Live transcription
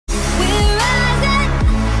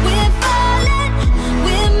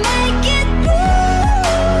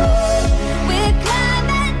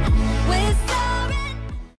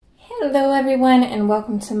everyone, and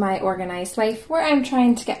welcome to my organized life, where I'm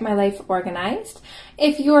trying to get my life organized.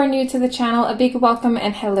 If you are new to the channel, a big welcome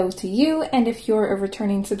and hello to you, and if you're a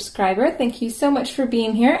returning subscriber, thank you so much for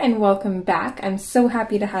being here and welcome back. I'm so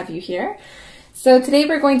happy to have you here. So today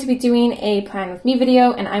we're going to be doing a plan with me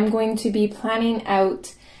video, and I'm going to be planning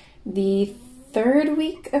out the third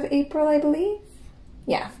week of April, I believe.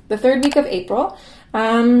 Yeah, the third week of April.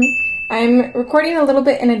 I'm recording a little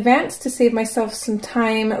bit in advance to save myself some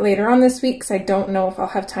time later on this week because I don't know if I'll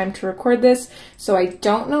have time to record this. So I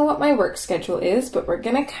don't know what my work schedule is, but we're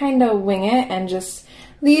gonna kind of wing it and just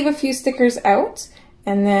leave a few stickers out,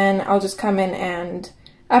 and then I'll just come in and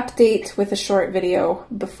update with a short video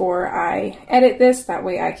before I edit this. That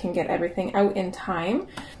way I can get everything out in time.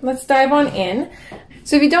 Let's dive on in.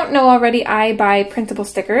 So if you don't know already, I buy printable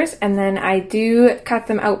stickers and then I do cut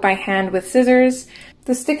them out by hand with scissors.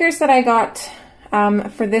 The stickers that I got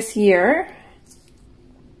for this year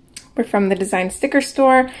were from the Design Sticker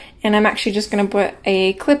Store, and I'm actually just going to put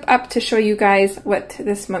a clip up to show you guys what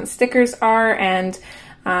this month's stickers are and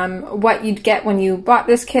what you'd get when you bought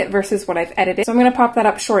this kit versus what I've edited. So I'm going to pop that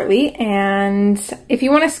up shortly, and if you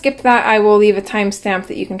want to skip that, I will leave a timestamp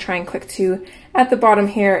that you can try and click to at the bottom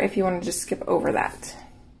here if you want to just skip over that.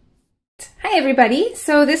 Hi everybody!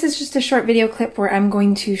 So this is just a short video clip where I'm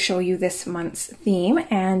going to show you this month's theme,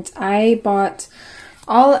 and I bought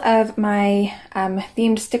all of my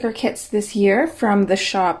themed sticker kits this year from the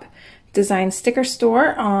shop Design Sticker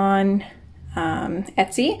Store on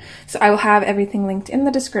Etsy. So I will have everything linked in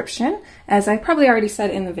the description, as I probably already said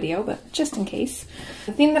in the video, but just in case.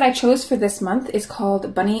 The theme that I chose for this month is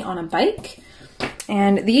called Bunny on a Bike,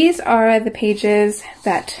 and these are the pages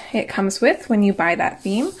that it comes with when you buy that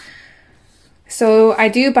theme. So I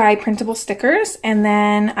do buy printable stickers and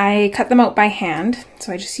then I cut them out by hand.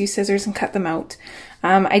 So I just use scissors and cut them out.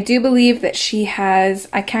 I do believe that she has,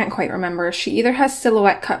 I can't quite remember, she either has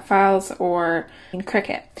Silhouette cut files or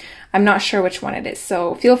Cricut. I'm not sure which one it is.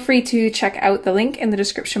 So feel free to check out the link in the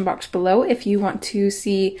description box below if you want to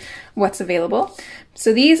see what's available.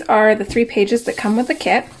 So these are the 3 pages that come with the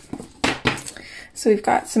kit. So we've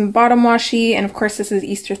got some bottom washi, and of course this is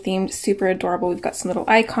Easter themed, super adorable. We've got some little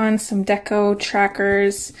icons, some deco,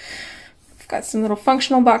 trackers. We've got some little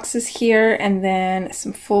functional boxes here, and then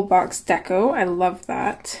some full box deco. I love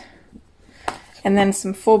that. And then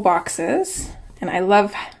some full boxes, and I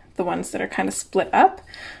love the ones that are kind of split up,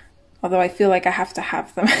 although I feel like I have to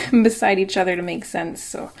have them beside each other to make sense,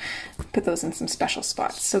 so put those in some special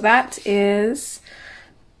spots. So that is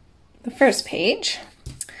the first page.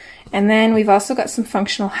 And then we've also got some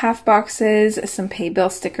functional half boxes, some pay bill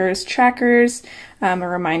stickers, trackers, a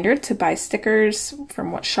reminder to buy stickers,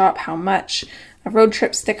 from what shop, how much, a road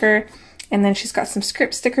trip sticker, and then she's got some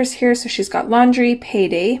script stickers here. So she's got laundry,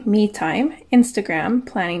 payday, me time, Instagram,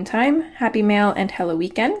 planning time, happy mail, and hello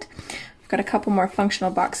weekend. We've got a couple more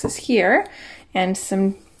functional boxes here, and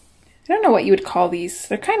some, I don't know what you would call these.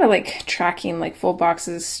 They're kind of like tracking, like full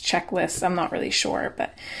boxes, checklists. I'm not really sure,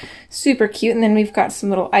 but super cute. And then we've got some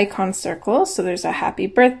little icon circles. So there's a happy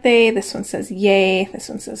birthday. This one says yay. This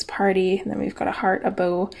one says party. And then we've got a heart, a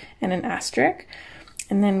bow, and an asterisk.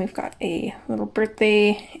 And then we've got a little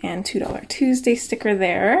birthday and $2 Tuesday sticker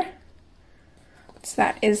there. So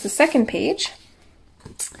that is the second page.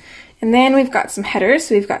 And then we've got some headers.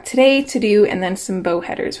 So we've got today, to do, and then some bow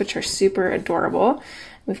headers, which are super adorable.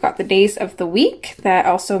 We've got the days of the week that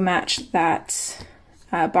also match that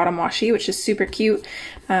bottom washi, which is super cute.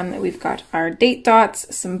 We've got our date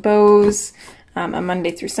dots, some bows, a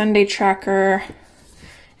Monday through Sunday tracker,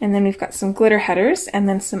 and then we've got some glitter headers, and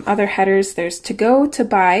then some other headers. There's to go, to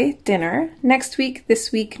buy, dinner, next week,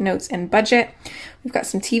 this week, notes, and budget. We've got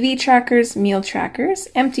some TV trackers, meal trackers,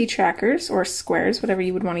 empty trackers, or squares, whatever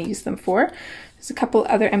you would want to use them for. There's a couple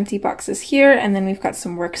other empty boxes here, and then we've got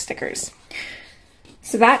some work stickers.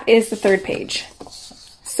 So that is the third page.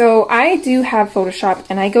 So I do have Photoshop,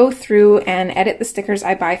 and I go through and edit the stickers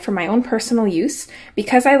I buy for my own personal use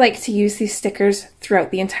because I like to use these stickers throughout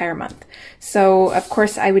the entire month. So of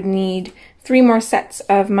course I would need 3 more sets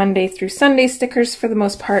of Monday through Sunday stickers for the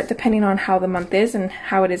most part, depending on how the month is and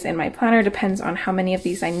how it is in my planner. Depends on how many of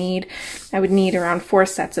these I need. I would need around 4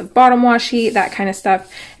 sets of bottom washi, that kind of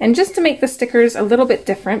stuff. And just to make the stickers a little bit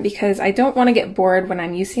different, because I don't want to get bored when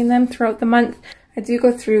I'm using them throughout the month, I do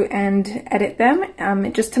go through and edit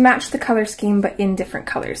them just to match the color scheme, but in different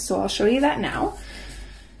colors. So I'll show you that now.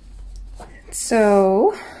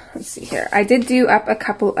 So let's see here. I did do up a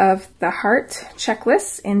couple of the heart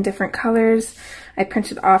checklists in different colors. I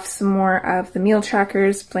printed off some more of the meal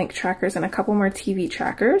trackers, blank trackers, and a couple more TV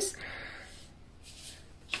trackers.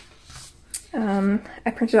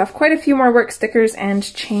 I printed off quite a few more work stickers and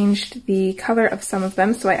changed the color of some of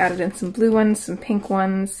them. So I added in some blue ones, some pink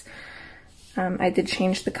ones. I did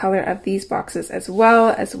change the color of these boxes as well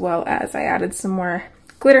as I added some more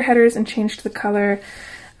glitter headers and changed the color.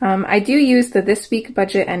 I do use the this week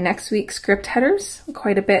budget and next week script headers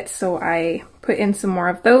quite a bit, so I put in some more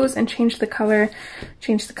of those and changed the color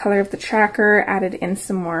of the tracker, added in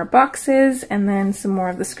some more boxes, and then some more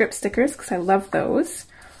of the script stickers because I love those.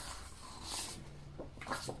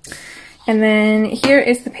 And then here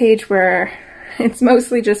is the page where it's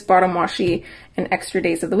mostly just bottom washi and extra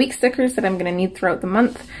days of the week stickers that I'm going to need throughout the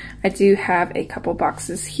month. I do have a couple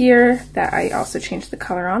boxes here that I also changed the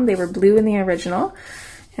color on. They were blue in the original.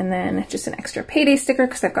 And then just an extra payday sticker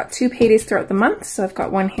because I've got 2 paydays throughout the month. So I've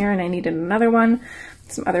got one here and I needed another one.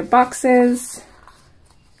 Some other boxes.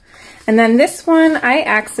 And then this one I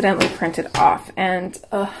accidentally printed off, and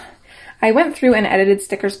I went through and edited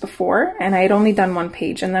stickers before and I had only done 1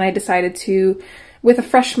 page, and then I decided to, with a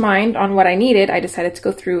fresh mind on what I needed, I decided to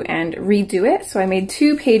go through and redo it. So I made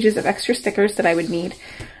 2 pages of extra stickers that I would need,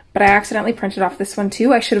 but I accidentally printed off this one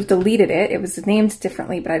too. I should have deleted it. It was named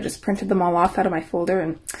differently, but I just printed them all off out of my folder,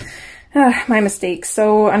 and my mistake.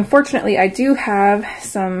 So unfortunately I do have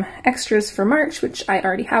some extras for March, which I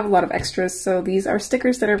already have a lot of extras. So these are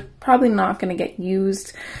stickers that are probably not going to get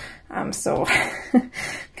used. So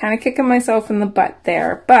kind of kicking myself in the butt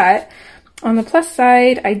there. But on the plus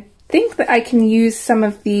side, I think that I can use some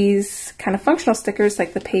of these kind of functional stickers,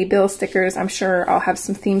 like the pay bill stickers. I'm sure I'll have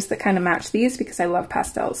some themes that kind of match these because I love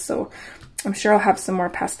pastels. So I'm sure I'll have some more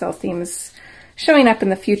pastel themes showing up in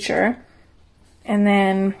the future. And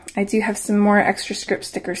then I do have some more extra script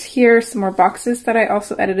stickers here, some more boxes that I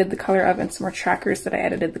also edited the color of, and some more trackers that I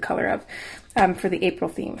edited the color of for the April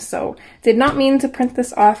theme. So did not mean to print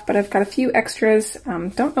this off, but I've got a few extras.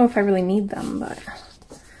 Don't know if I really need them, but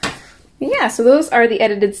yeah, so those are the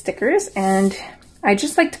edited stickers, and I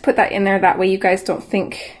just like to put that in there. That way you guys don't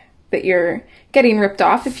think that you're getting ripped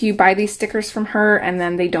off if you buy these stickers from her and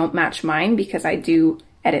then they don't match mine, because I do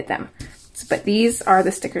edit them. But these are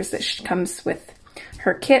the stickers that comes with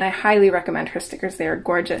her kit. I highly recommend her stickers. They are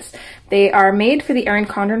gorgeous. They are made for the Erin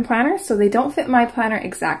Condren planner, so they don't fit my planner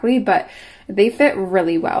exactly, but they fit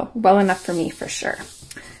really well. Well enough for me for sure.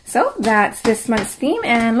 So that's this month's theme,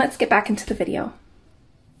 and let's get back into the video.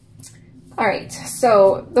 Alright,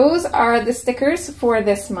 so those are the stickers for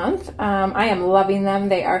this month. I am loving them.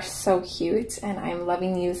 They are so cute, and I'm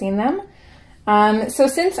loving using them. So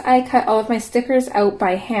since I cut all of my stickers out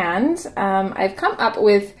by hand, I've come up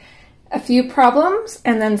with a few problems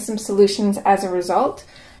and then some solutions as a result.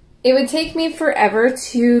 It would take me forever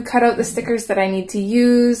to cut out the stickers that I need to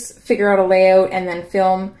use, figure out a layout, and then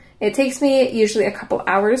film. It takes me usually a couple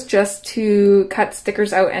hours just to cut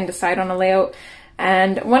stickers out and decide on a layout.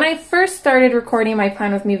 And when I first started recording my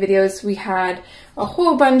Plan With Me videos, we had a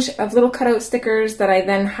whole bunch of little cutout stickers that I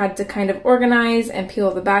then had to kind of organize and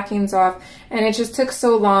peel the backings off, and it just took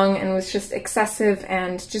so long and was just excessive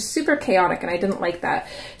and just super chaotic, and I didn't like that.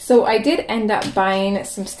 So I did end up buying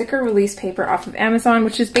some sticker release paper off of Amazon,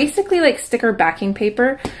 which is basically like sticker backing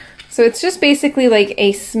paper. So it's just basically like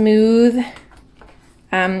a smooth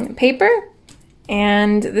paper,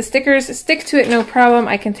 and the stickers stick to it no problem.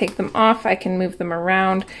 I can take them off, I can move them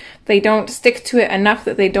around. They don't stick to it enough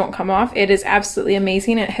that they don't come off. It is absolutely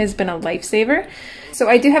amazing. It has been a lifesaver. So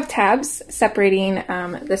I do have tabs separating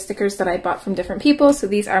the stickers that I bought from different people. So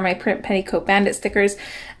these are my Print Petticoat Bandit stickers.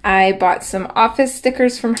 I bought some office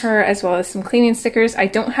stickers from her as well as some cleaning stickers. I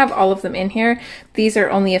don't have all of them in here. These are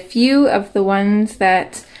only a few of the ones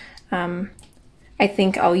that I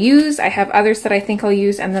think I'll use. I have others that I think I'll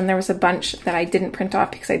use, and then there was a bunch that I didn't print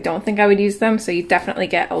off because I don't think I would use them, so you definitely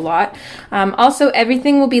get a lot. Also,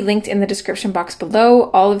 everything will be linked in the description box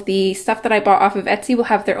below. All of the stuff that I bought off of Etsy will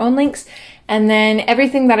have their own links, and then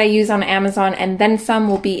everything that I use on Amazon and then some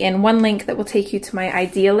will be in one link that will take you to my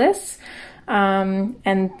idea list.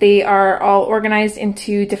 And they are all organized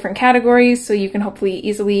into different categories, so you can hopefully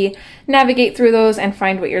easily navigate through those and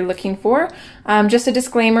find what you're looking for. Just a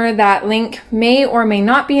disclaimer, that link may or may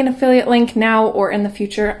not be an affiliate link now or in the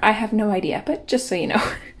future. I have no idea, but just so you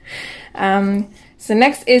know. So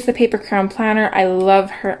next is the Paper Crown Planner. I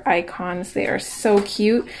love her icons. They are so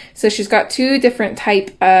cute. So she's got 2 different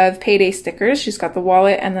type of payday stickers. She's got the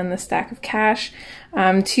wallet and then the stack of cash.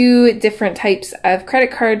 2 different types of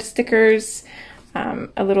credit card stickers.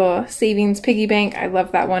 A little savings piggy bank. I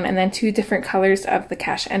love that one. And then 2 different colors of the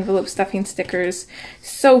cash envelope stuffing stickers.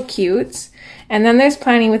 So cute. And then there's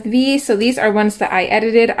Planning with V. So these are ones that I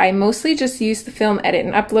edited. I mostly just use the film, edit,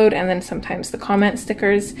 and upload, and then sometimes the comment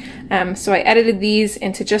stickers. So I edited these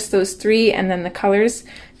into just those 3 and then the colors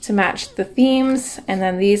to match the themes. And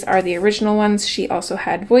then these are the original ones. She also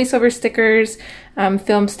had voiceover stickers,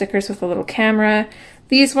 film stickers with a little camera.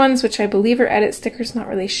 These ones, which I believe are edit stickers, not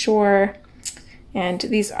really sure. And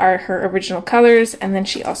these are her original colors. And then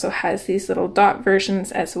she also has these little dot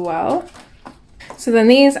versions as well. So then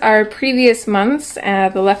these are previous months,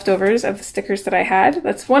 the leftovers of the stickers that I had.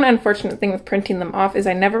 That's one unfortunate thing with printing them off, is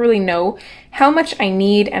I never really know how much I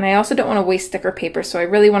need, and I also don't want to waste sticker paper, so I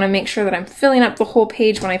really want to make sure that I'm filling up the whole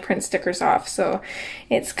page when I print stickers off. So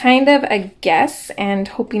it's kind of a guess and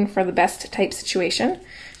hoping for the best type situation.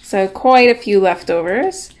 So quite a few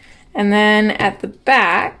leftovers. And then at the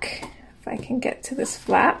back, if I can get to this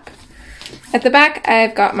flap, at the back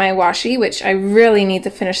I've got my washi, which I really need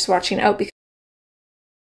to finish swatching out because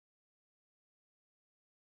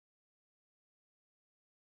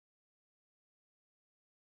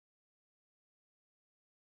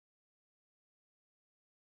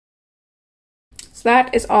so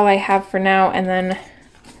that is all I have for now. And then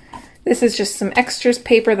this is just some extras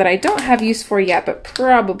paper that I don't have use for yet, but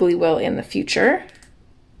probably will in the future.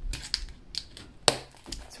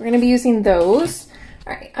 So we're going to be using those.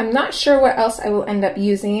 All right, I'm not sure what else I will end up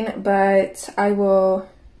using, but I will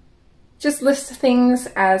just list things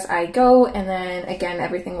as I go, and then again,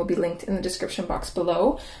 everything will be linked in the description box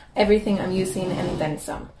below. Everything I'm using and then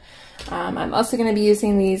some. I'm also going to be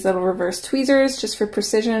using these little reverse tweezers just for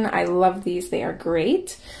precision. I love these, they are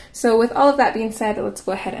great. So with all of that being said, let's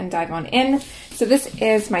go ahead and dive on in. So this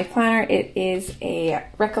is my planner. It is a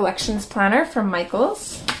Recollections planner from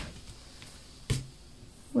Michaels.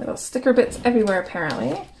 Little sticker bits everywhere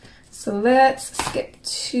apparently. So let's skip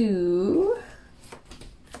to,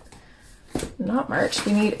 not March,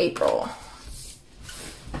 we need April.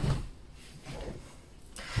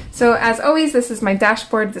 So as always, this is my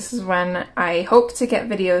dashboard. This is when I hope to get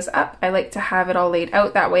videos up. I like to have it all laid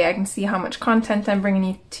out. That way I can see how much content I'm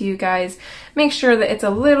bringing to you guys. Make sure that it's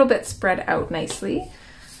a little bit spread out nicely.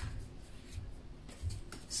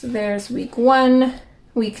 So there's week 1,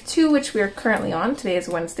 week 2, which we are currently on. Today is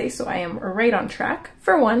Wednesday, so I am right on track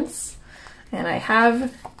for once. And I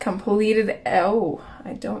have completed,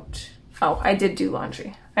 I did do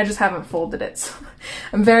laundry. I just haven't folded it, so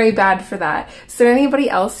I'm very bad for that. So anybody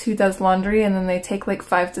else who does laundry and then they take like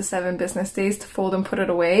 5 to 7 business days to fold and put it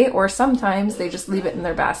away, or sometimes they just leave it in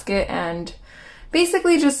their basket and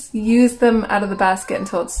basically just use them out of the basket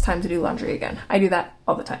until it's time to do laundry again. I do that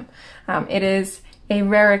all the time. It is a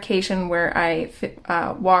rare occasion where I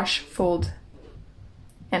wash, fold,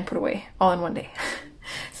 and put away all in one day.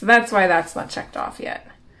 So that's why that's not checked off yet.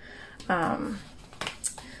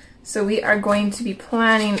 So we are going to be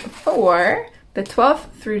planning for the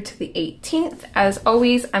 12th through to the 18th. As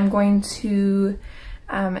always, I'm going to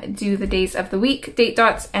do the days of the week, date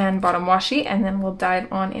dots, and bottom washi, and then we'll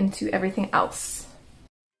dive on into everything else.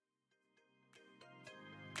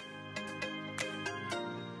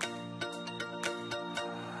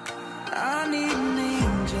 I need an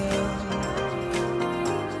angel.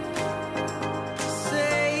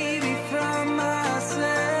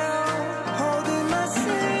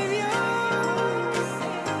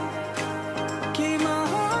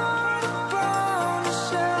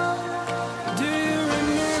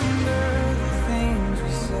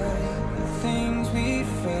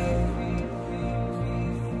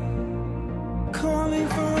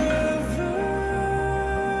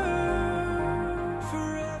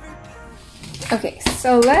 Okay,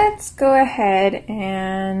 so let's go ahead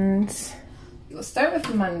and we'll start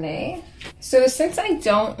with Monday. So since I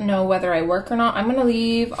don't know whether I work or not, I'm going to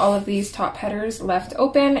leave all of these top headers left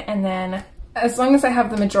open, and then as long as I have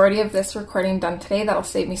the majority of this recording done today, that'll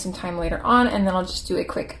save me some time later on, and then I'll just do a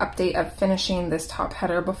quick update of finishing this top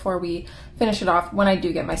header before we finish it off when I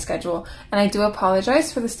do get my schedule. And I do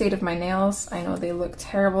apologize for the state of my nails. I know they look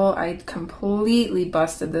terrible. I completely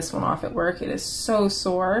busted this one off at work. It is so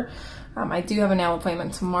sore. I do have a nail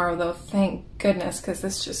appointment tomorrow though, thank goodness, because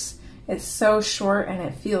this just, it's so short and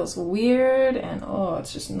it feels weird, and oh,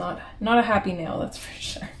 it's just not a happy nail, that's for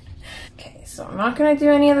sure. Okay, so I'm not going to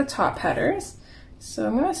do any of the top headers. So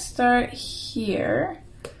I'm going to start here.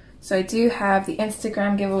 So I do have the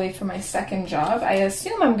Instagram giveaway for my second job. I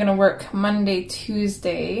assume I'm going to work Monday,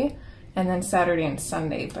 Tuesday, and then Saturday and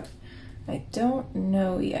Sunday, but I don't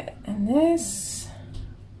know yet. And this,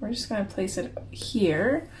 we're just going to place it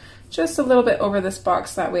here, just a little bit over this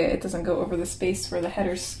box, that way it doesn't go over the space where the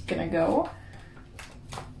header's going to go.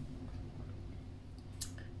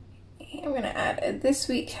 I'm going to add a this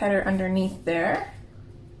week header underneath there.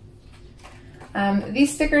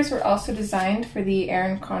 These stickers were also designed for the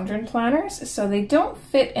Erin Condren planners, so they don't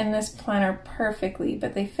fit in this planner perfectly,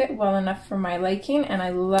 but they fit well enough for my liking, and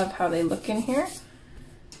I love how they look in here.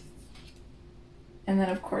 And then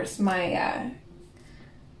of course my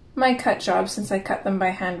cut job, since I cut them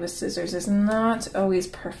by hand with scissors, is not always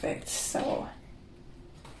perfect, so.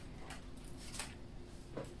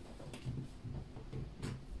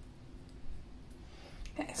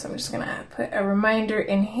 Okay, so I'm just gonna put a reminder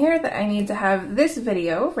in here that I need to have this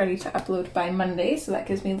video ready to upload by Monday, so that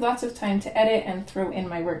gives me lots of time to edit and throw in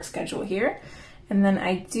my work schedule here. And then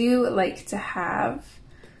I do like to have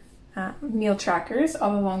meal trackers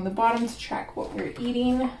all along the bottom to track what we're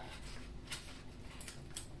eating.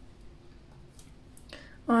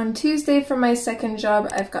 On Tuesday for my second job,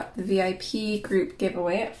 I've got the VIP group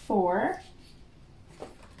giveaway at 4.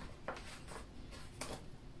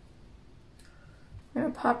 I'm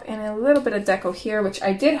going to pop in a little bit of deco here, which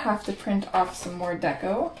I did have to print off some more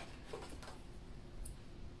deco.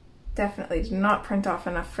 Definitely did not print off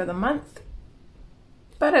enough for the month,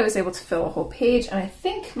 but I was able to fill a whole page, and I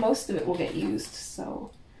think most of it will get used,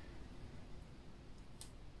 so.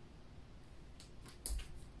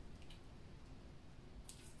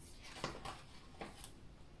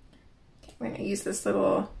 I'm going to use this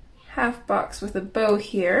little half box with a bow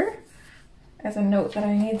here as a note that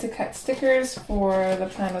I need to cut stickers for the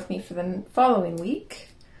plan with me for the following week.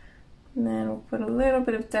 And then we'll put a little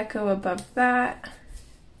bit of deco above that.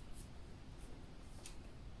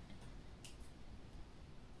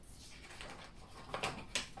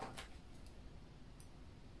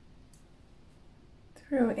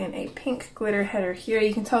 Throw in a pink glitter header here.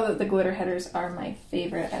 You can tell that the glitter headers are my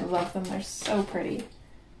favorite. I love them, they're so pretty.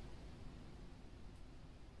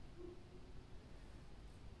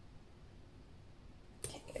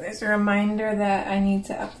 There's a reminder that I need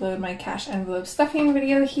to upload my cash envelope stuffing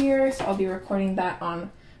video here, so I'll be recording that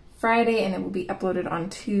on Friday and it will be uploaded on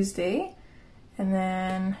Tuesday. And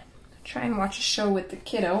then try and watch a show with the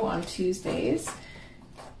kiddo on Tuesdays.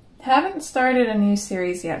 Haven't started a new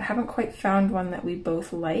series yet, haven't quite found one that we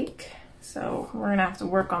both like, so we're gonna have to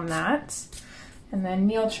work on that. And then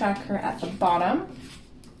meal tracker at the bottom.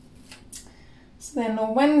 So then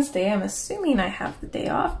on Wednesday, I'm assuming I have the day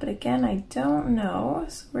off, but again, I don't know.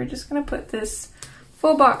 So we're just gonna put this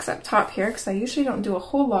full box up top here because I usually don't do a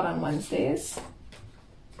whole lot on Wednesdays.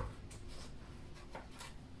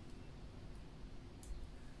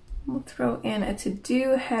 We'll throw in a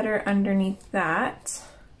to-do header underneath that.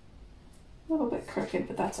 A little bit crooked,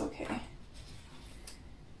 but that's okay.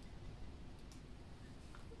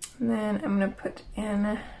 And then I'm gonna put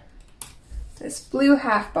in this blue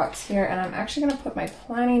half box here, and I'm actually going to put my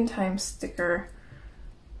planning time sticker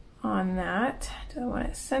on that. Do I want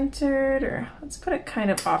it centered, or let's put it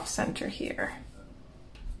kind of off center here.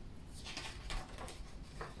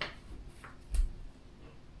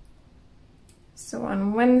 So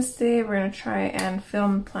on Wednesday, we're going to try and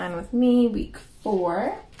film plan with me week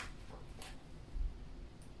 4.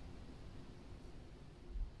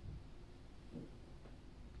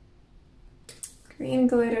 Green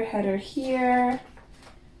glitter header here.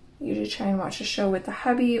 I usually try and watch a show with the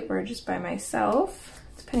hubby or just by myself,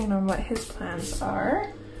 depending on what his plans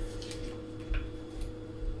are.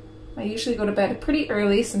 I usually go to bed pretty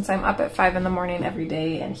early since I'm up at 5 in the morning every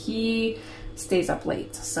day and he stays up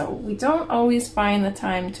late. So we don't always find the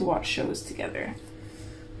time to watch shows together.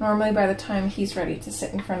 Normally by the time he's ready to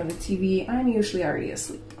sit in front of the TV, I'm usually already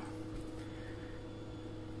asleep.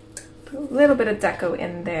 Put a little bit of deco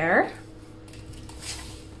in there.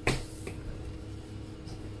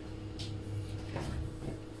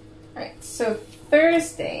 So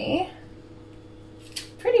Thursday,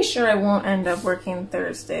 pretty sure I won't end up working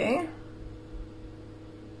Thursday. I'm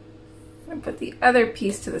gonna put the other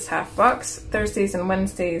piece to this half box. Thursdays and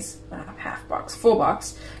Wednesdays, half box, full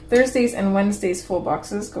box. Thursdays and Wednesdays full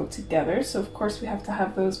boxes go together, so of course we have to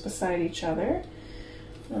have those beside each other.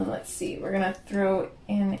 And let's see, we're gonna throw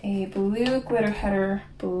in a blue glitter header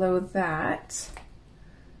below that.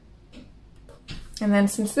 And then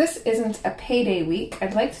since this isn't a payday week,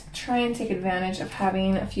 I'd like to try and take advantage of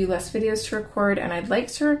having a few less videos to record, and I'd like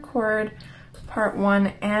to record part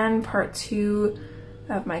 1 and part 2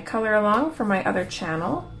 of my color along for my other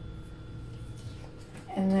channel.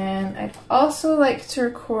 And then I'd also like to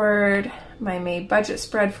record my May budget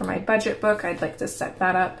spread for my budget book. I'd like to set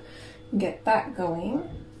that up and get that going.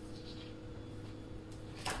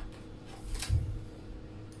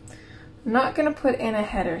 I'm not going to put in a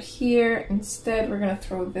header here. Instead, we're going to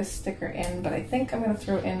throw this sticker in, but I think I'm going to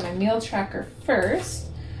throw in my meal tracker first,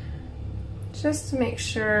 just to make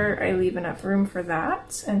sure I leave enough room for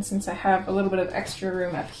that. And since I have a little bit of extra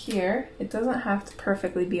room up here, it doesn't have to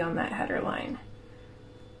perfectly be on that header line.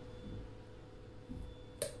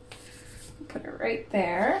 Put it right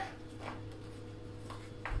there.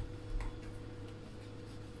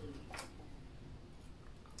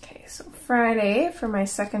 Friday for my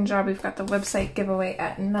second job. We've got the website giveaway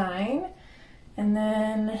at 9. And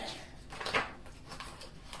then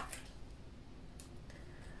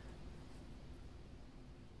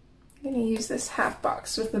I'm going to use this half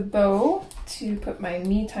box with a bow to put my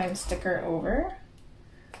me time sticker over.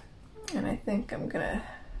 And I think I'm going to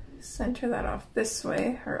center that off this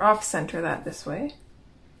way, or off center that this way.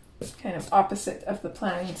 Kind of opposite of the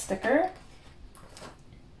planning sticker.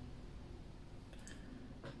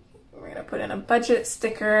 We're going to put in a budget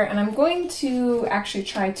sticker, and I'm going to actually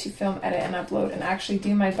try to film, edit, and upload and actually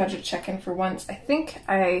do my budget check-in for once. I think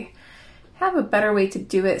I have a better way to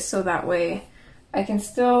do it so that way I can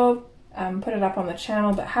still put it up on the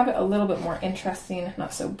channel, but have it a little bit more interesting,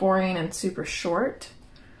 not so boring and super short.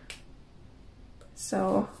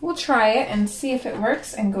 So we'll try it and see if it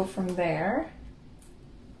works and go from there.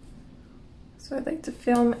 So I'd like to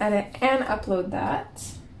film, edit, and upload that.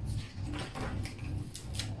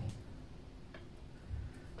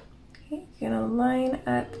 Okay, gonna line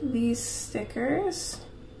up these stickers.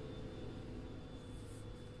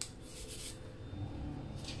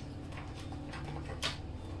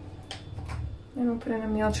 And we'll put in a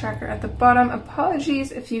meal tracker at the bottom.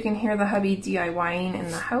 Apologies if you can hear the hubby DIYing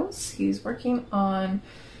in the house. He's working on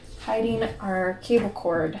hiding our cable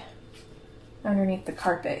cord underneath the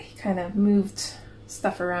carpet. He kind of moved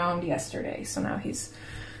stuff around yesterday, so now he's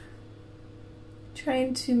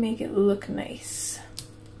trying to make it look nice.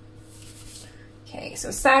 Okay,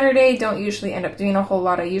 so Saturday, don't usually end up doing a whole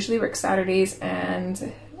lot. I usually work Saturdays,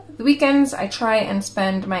 and the weekends I try and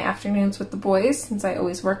spend my afternoons with the boys since I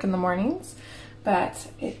always work in the mornings.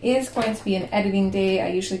 But it is going to be an editing day. I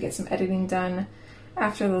usually get some editing done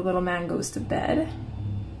after the little man goes to bed.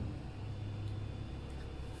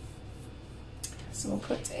 So we'll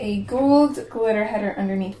put a gold glitter header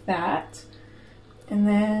underneath that. And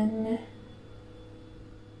then,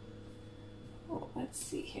 oh, let's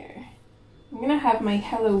see here. I'm gonna have my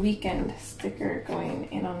Hello Weekend sticker going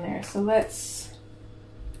in on there. So let's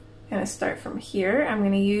kind of start from here. I'm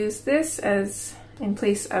gonna use this as in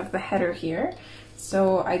place of the header here.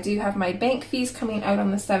 So I do have my bank fees coming out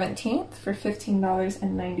on the 17th for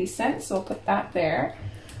 $15.90. So I'll put that there.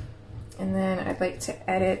 And then I'd like to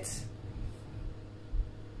edit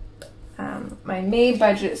my May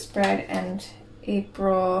budget spread and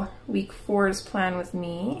April week 4's plan with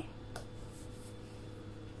me.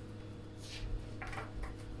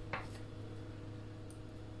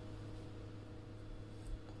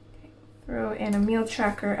 Throw in a meal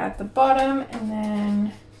tracker at the bottom, and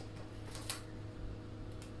then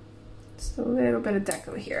just a little bit of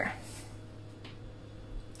deco here.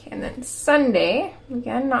 Okay, and then Sunday,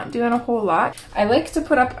 again, not doing a whole lot. I like to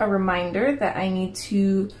put up a reminder that I need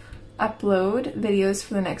to upload videos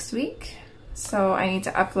for the next week. So I need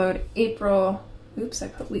to upload April, oops, I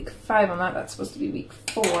put week 5 on that. That's supposed to be week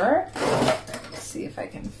 4. Let's see if I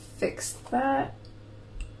can fix that.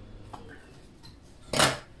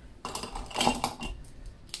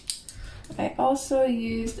 I also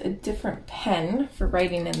used a different pen for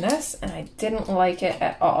writing in this, and I didn't like it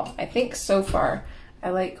at all. I think so far I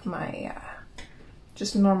like my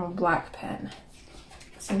just normal black pen.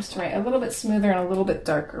 It seems to write a little bit smoother and a little bit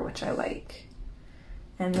darker, which I like.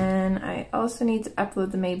 And then I also need to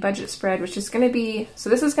upload the May budget spread, which is going to be, so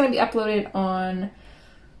this is going to be uploaded on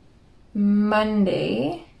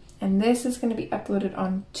Monday, and this is going to be uploaded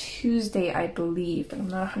on Tuesday, I believe, but I'm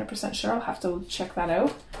not 100% sure. I'll have to check that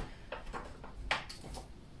out.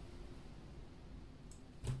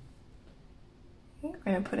 Okay,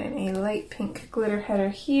 we're going to put in a light pink glitter header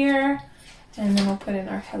here, and then we'll put in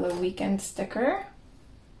our Hello Weekend sticker,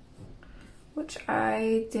 which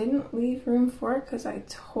I didn't leave room for because I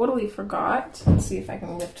totally forgot. Let's see if I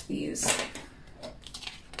can lift these.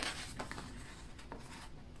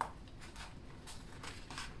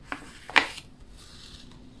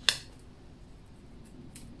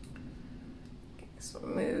 Okay, so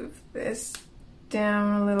we'll move this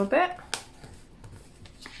down a little bit.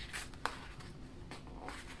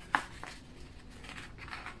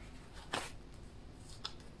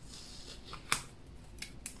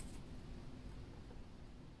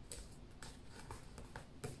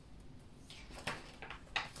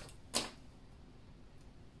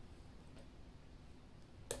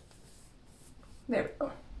 There we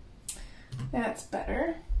go. That's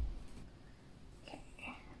better. Okay,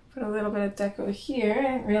 put a little bit of deco here. I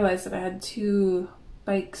didn't realize that I had two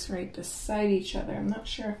bikes right beside each other. I'm not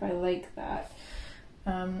sure if I like that.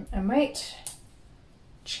 I might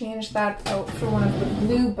change that out for one of the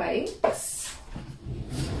blue bikes.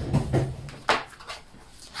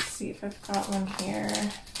 Let's see if I've got one here.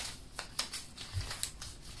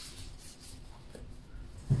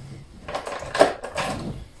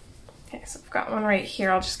 that one right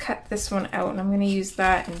here. I'll just cut this one out and I'm going to use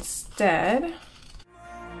that instead.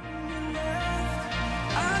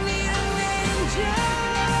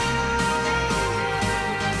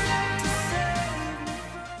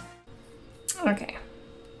 Okay.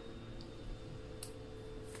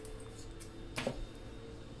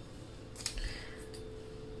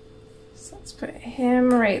 So let's put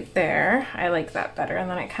him right there. I like that better, and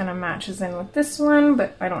then it kind of matches in with this one,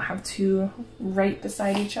 but I don't have two right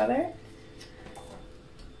beside each other.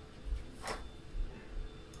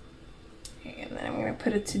 Okay, and then I'm going to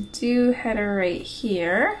put a to-do header right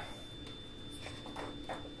here.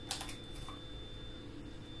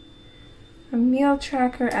 A meal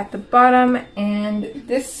tracker at the bottom, and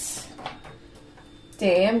this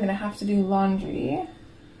day I'm gonna have to do laundry.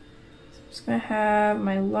 So I'm just gonna have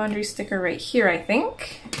my laundry sticker right here, I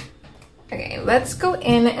think. Okay, let's go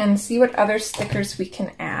in and see what other stickers we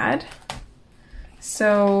can add.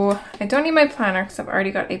 So I don't need my planner because I've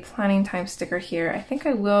already got a planning time sticker here. I think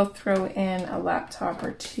I will throw in a laptop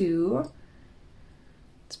or two.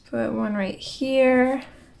 Let's put one right here.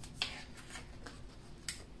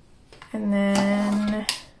 And then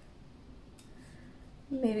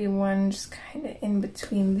maybe one just kind of in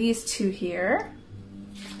between these two here.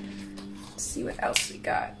 Let's see what else we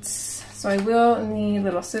got. So I will need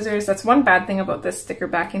little scissors. That's one bad thing about this sticker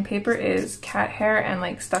backing paper is cat hair and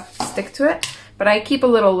like stuff stick to it. But I keep a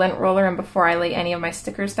little lint roller, and before I lay any of my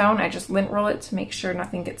stickers down, I just lint roll it to make sure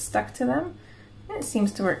nothing gets stuck to them. And it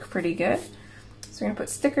seems to work pretty good. So we're gonna put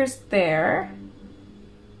stickers there.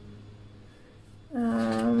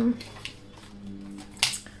 Let's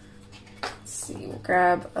see, we'll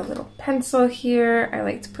grab a little pencil here. I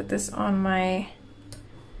like to put this on my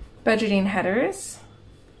budgeting headers.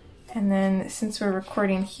 And then since we're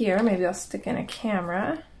recording here, maybe I'll stick in a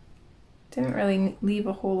camera. Didn't really leave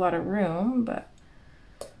a whole lot of room, but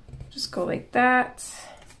just go like that.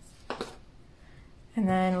 And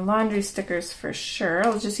then laundry stickers for sure.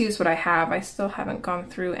 I'll just use what I have. I still haven't gone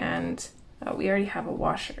through and we already have a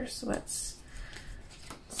washer, so let's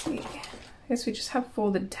see. I guess we just have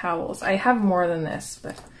folded towels. I have more than this,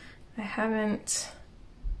 but I haven't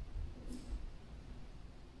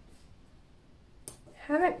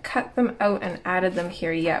cut them out and added them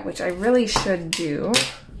here yet, which I really should do.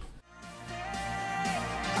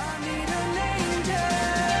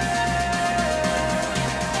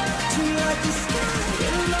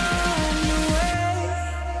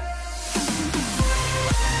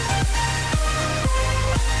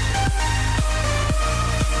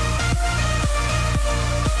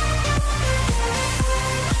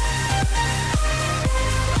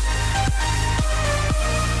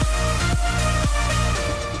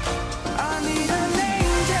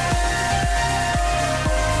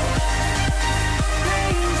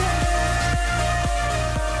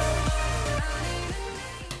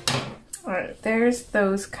 There's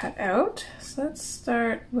those cut out. So let's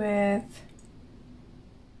start with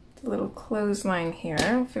the little clothesline here.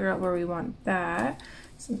 We'll figure out where we want that.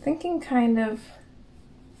 So I'm thinking kind of,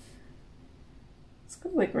 let's go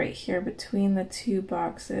like right here between the two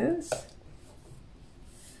boxes.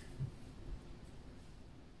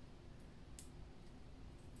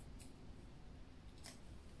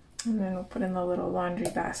 And then we'll put in the little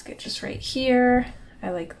laundry basket just right here.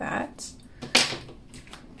 I like that.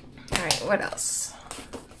 All right, what else?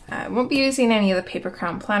 I won't be using any of the Paper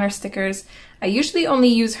Crown Planner stickers. I usually only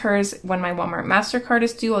use hers when my Walmart MasterCard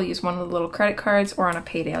is due. I'll use one of the little credit cards, or on a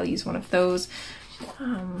payday I'll use one of those.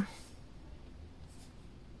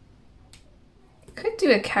 Could do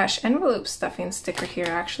a cash envelope stuffing sticker here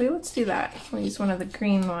actually. Let's do that. We'll use one of the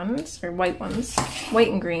green ones, or white ones, white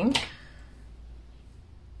and green.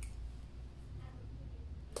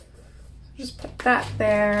 Just put that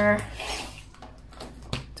there.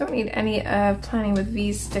 Don't need any of Planning with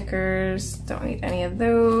V's stickers. Don't need any of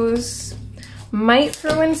those. Might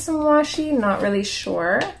throw in some washi, not really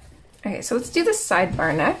sure. Okay, so let's do the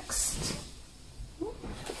sidebar next.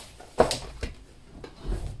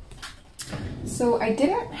 So I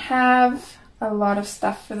didn't have a lot of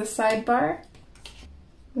stuff for the sidebar.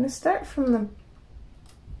 I'm gonna start from the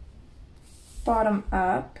bottom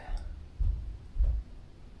up.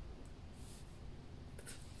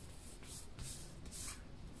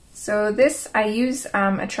 So this, I use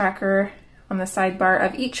a tracker on the sidebar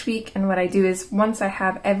of each week, and what I do is once I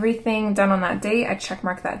have everything done on that day, I check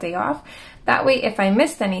mark that day off. That way if I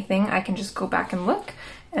missed anything, I can just go back and look,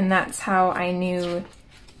 and that's how I knew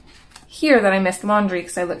here that I missed laundry,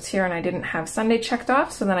 because I looked here and I didn't have Sunday checked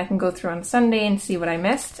off, so then I can go through on Sunday and see what I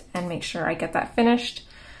missed and make sure I get that finished.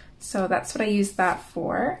 So that's what I use that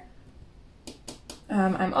for.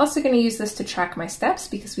 I'm also going to use this to track my steps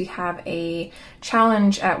because we have a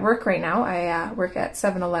challenge at work right now. I work at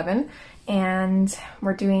 7-Eleven, and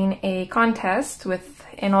we're doing a contest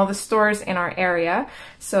in all the stores in our area.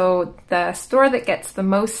 So the store that gets the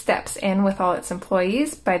most steps in with all its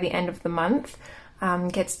employees by the end of the month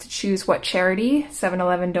gets to choose what charity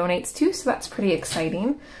 7-Eleven donates to, so that's pretty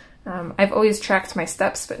exciting. I've always tracked my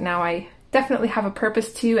steps, but now I definitely have a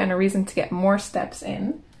purpose to and a reason to get more steps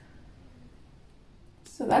in.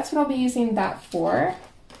 So that's what I'll be using that for.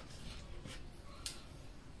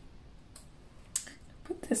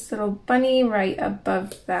 Put this little bunny right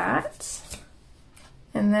above that.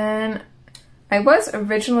 And then I was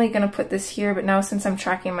originally going to put this here, but now since I'm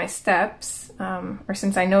tracking my steps, or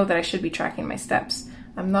since I know that I should be tracking my steps,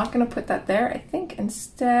 I'm not going to put that there. I think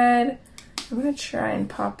instead I'm going to try and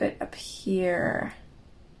pop it up here.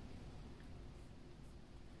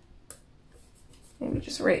 Maybe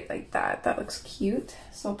just right like that. That looks cute.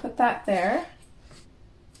 So I'll put that there.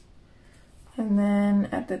 And then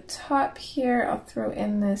at the top here, I'll throw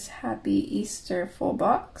in this Happy Easter full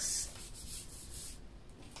box.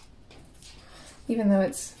 Even though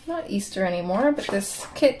it's not Easter anymore, but this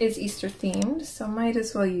kit is Easter themed, so might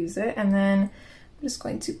as well use it. And then I'm just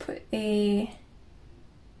going to put a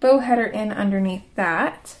bow header in underneath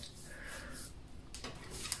that.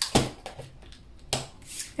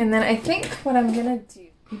 And then I think what I'm gonna do,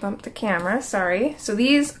 bump the camera, sorry. So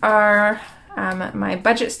these are my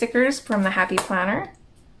budget stickers from the Happy Planner.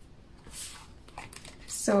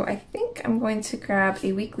 So I think I'm going to grab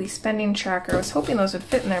a weekly spending tracker. I was hoping those would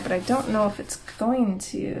fit in there, but I don't know if it's going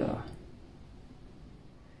to.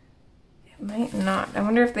 It might not. I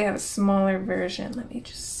wonder if they have a smaller version. Let me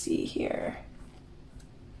just see here.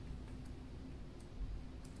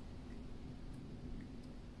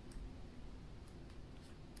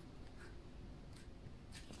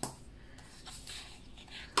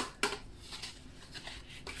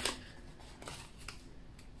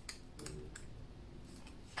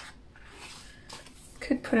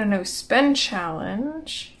 Could put a no spend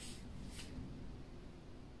challenge.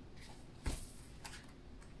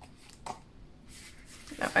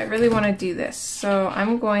 No, I really want to do this, so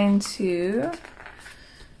I'm going to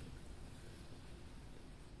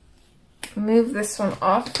move this one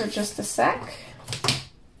off for just a sec.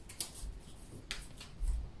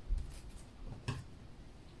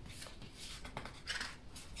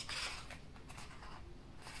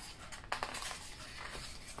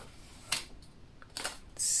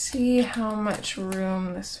 See how much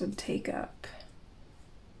room this would take up.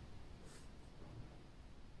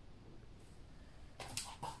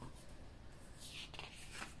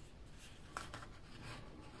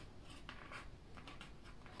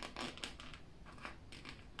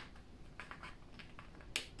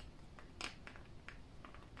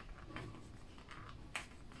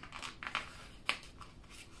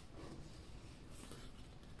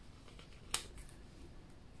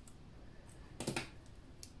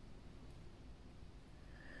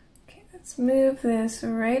 Let's move this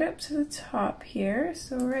right up to the top here,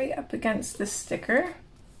 so right up against the sticker.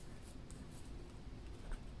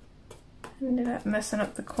 Ended up messing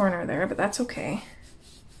up the corner there, but that's okay.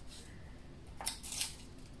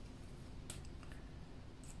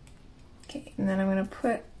 Okay, and then I'm going to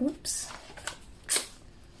put, oops.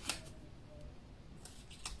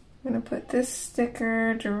 I'm going to put this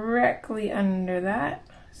sticker directly under that.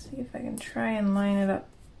 See if I can try and line it up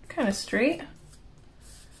kind of straight.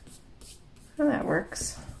 Oh, that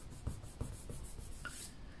works.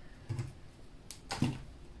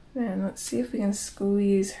 And let's see if we can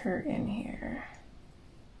squeeze her in here.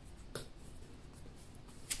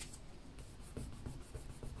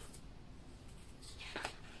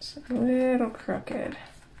 It's a little crooked.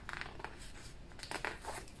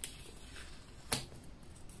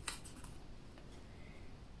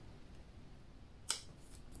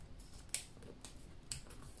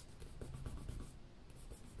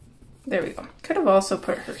 There we go. Could have also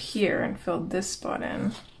put her here and filled this spot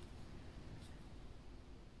in.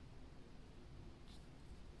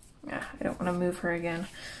 Yeah, I don't want to move her again.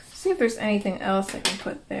 See if there's anything else I can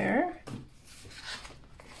put there.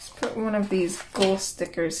 Let's put one of these goal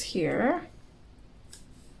stickers here.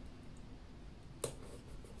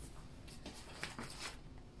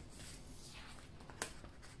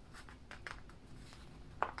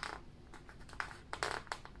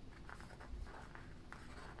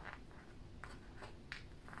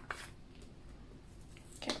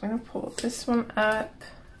 I'm going to pull this one up.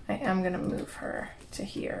 I am going to move her to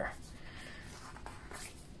here.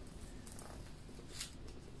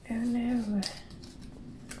 Oh no.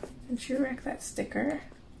 Did you wreck that sticker?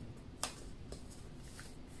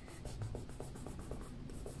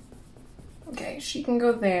 she can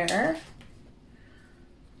go there.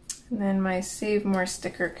 And then my Save More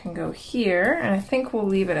sticker can go here, and I think we'll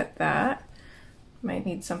leave it at that. Might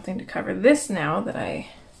need something to cover this now that I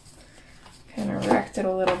kind of wrecked it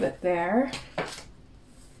a little bit there.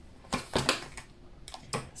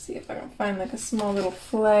 See if I can find like a small little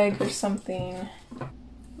flag or something.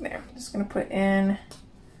 There, I'm just gonna put in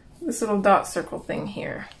this little dot circle thing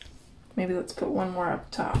here. Maybe let's put one more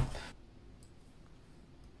up top.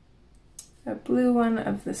 A blue one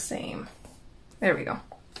of the same. There we go.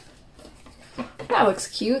 That looks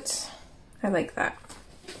cute. I like that.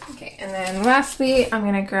 Okay, and then lastly, I'm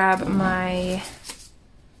gonna grab my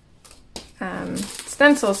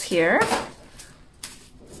stencils here.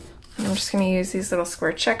 I'm just gonna use these little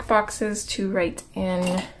square check boxes to write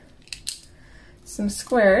in some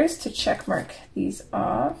squares to check mark these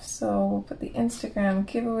off. So we'll put the Instagram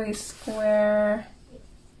giveaway square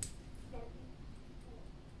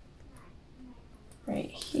right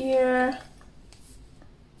here.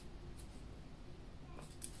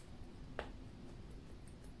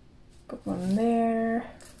 Put one there.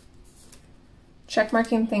 Check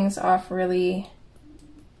marking things off really,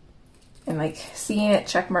 and like seeing it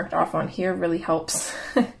check marked off on here really helps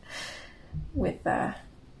with that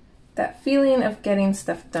feeling of getting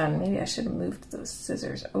stuff done. Maybe I should have moved those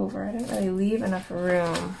scissors over. I didn't really leave enough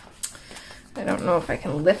room. I don't know if I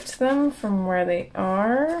can lift them from where they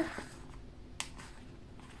are.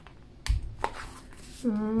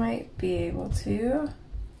 Might be able to.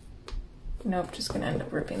 Nope, just gonna end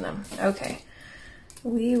up ripping them. Okay,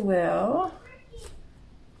 we will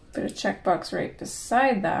put a checkbox right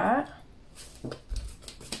beside that.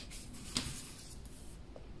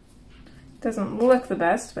 Doesn't look the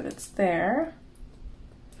best, but it's there.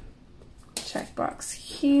 Checkbox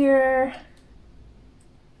here.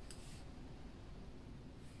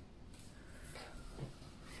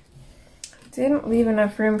 Didn't leave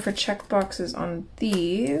enough room for checkboxes on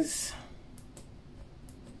these.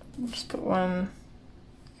 I'll just put one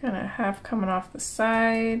kind of half coming off the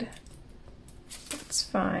side. That's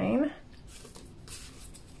fine.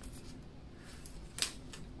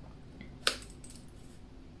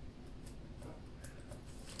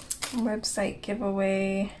 Website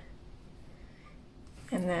giveaway,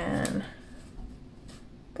 and then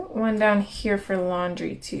put one down here for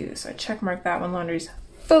laundry too. So I check mark that one. Laundry's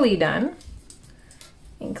fully done,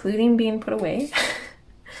 including being put away.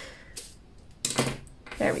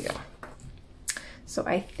 There we go. So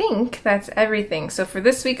I think that's everything. So for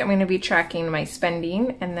this week, I'm going to be tracking my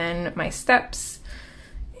spending and then my steps.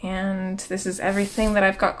 And this is everything that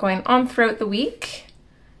I've got going on throughout the week.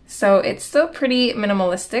 So it's still pretty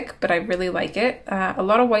minimalistic, but I really like it. A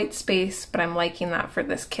lot of white space, but I'm liking that for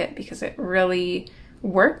this kit because it really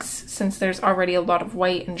works since there's already a lot of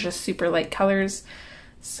white and just super light colors.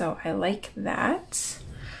 So I like that.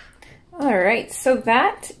 All right, so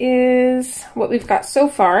that is what we've got so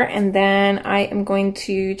far, and then I am going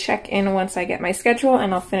to check in once I get my schedule,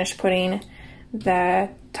 and I'll finish putting the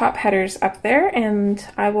top headers up there, and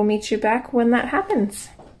I will meet you back when that happens.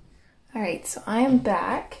 All right, so I am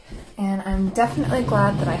back, and I'm definitely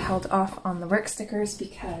glad that I held off on the work stickers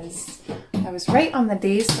because I was right on the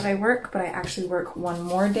days that I work, but I actually work one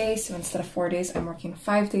more day, so instead of 4 days, I'm working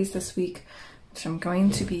 5 days this week, which I'm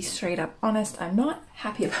going to be straight up honest, I'm not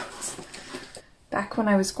happy about. Back when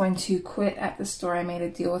I was going to quit at the store, I made a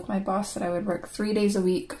deal with my boss that I would work 3 days a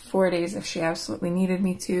week, 4 days if she absolutely needed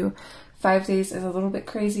me to. 5 days is a little bit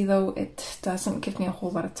crazy though. It doesn't give me a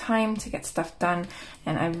whole lot of time to get stuff done,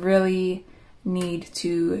 and I really need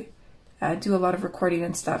to do a lot of recording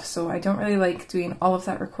and stuff, so I don't really like doing all of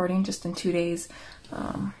that recording just in 2 days.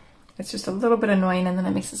 It's just a little bit annoying, and then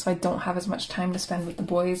it makes it so I don't have as much time to spend with the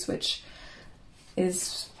boys, which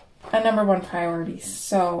is a #1 priority.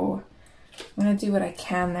 So I'm gonna do what I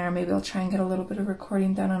can there. Maybe I'll try and get a little bit of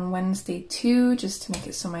recording done on Wednesday too, just to make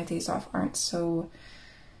it so my days off aren't so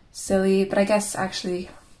silly. But I guess actually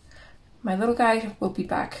my little guy will be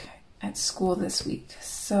back at school this week,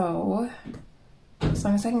 so as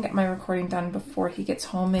long as I can get my recording done before he gets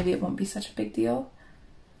home, maybe it won't be such a big deal.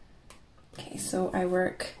 Okay, so I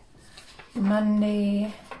work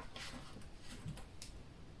Monday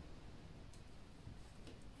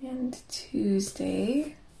and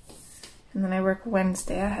Tuesday, and then I work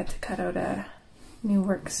Wednesday. I had to cut out a new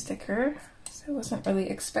work sticker, so I wasn't really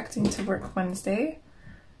expecting to work Wednesday.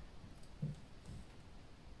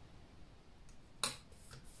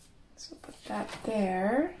 So put that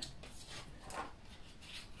there.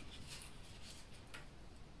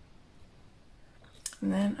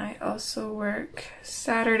 And then I also work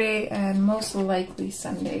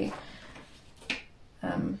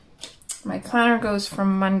my planner goes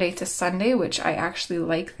from Monday to Sunday, which I actually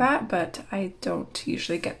like that, but I don't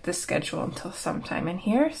usually get this schedule until sometime in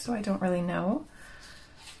here, so I don't really know.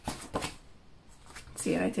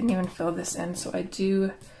 See, I didn't even fill this in, so I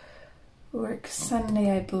do work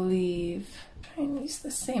Sunday, I believe. Try and use the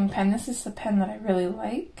same pen. This is the pen that I really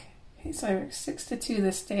like. Okay, so I work 6 to 2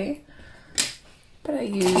 this day, but I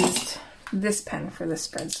used this pen for the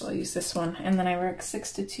spread, so I'll use this one. And then I work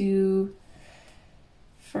 6 to 2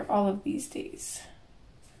 for all of these days.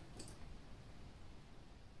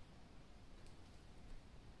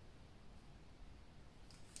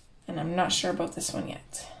 And I'm not sure about this one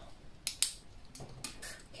yet.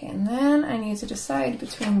 Okay, and then I need to decide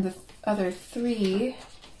between the other 3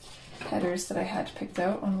 headers that I had picked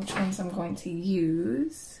out on which ones I'm going to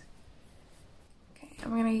use. Okay,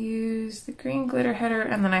 I'm going to use the green glitter header,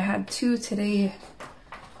 and then I had 2 today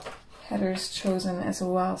headers chosen as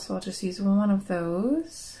well, so I'll just use one of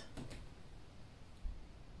those.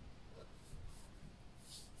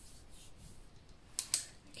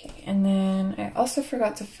 Okay, and then I also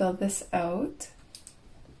forgot to fill this out.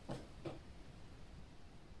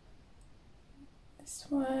 This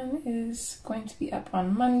one is going to be up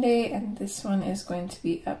on Monday, and this one is going to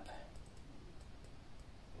be up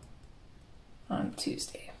on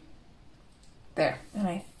Tuesday. There, and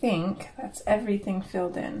I think that's everything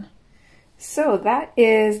filled in. So that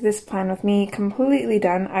is this plan with me completely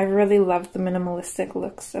done. I really love the minimalistic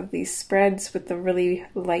looks of these spreads with the really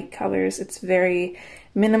light colors. It's very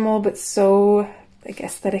minimal, but so like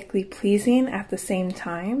aesthetically pleasing at the same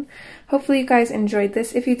time. Hopefully you guys enjoyed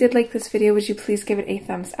this. If you did like this video, would you please give it a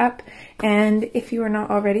thumbs up? And if you are not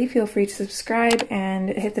already, feel free to subscribe and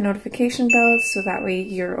hit the notification bell so that way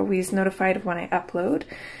you're always notified of when I upload.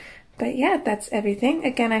 But yeah, that's everything.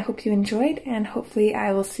 Again, I hope you enjoyed, and hopefully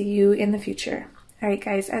I will see you in the future. Alright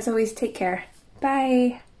guys, as always, take care.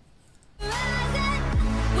 Bye!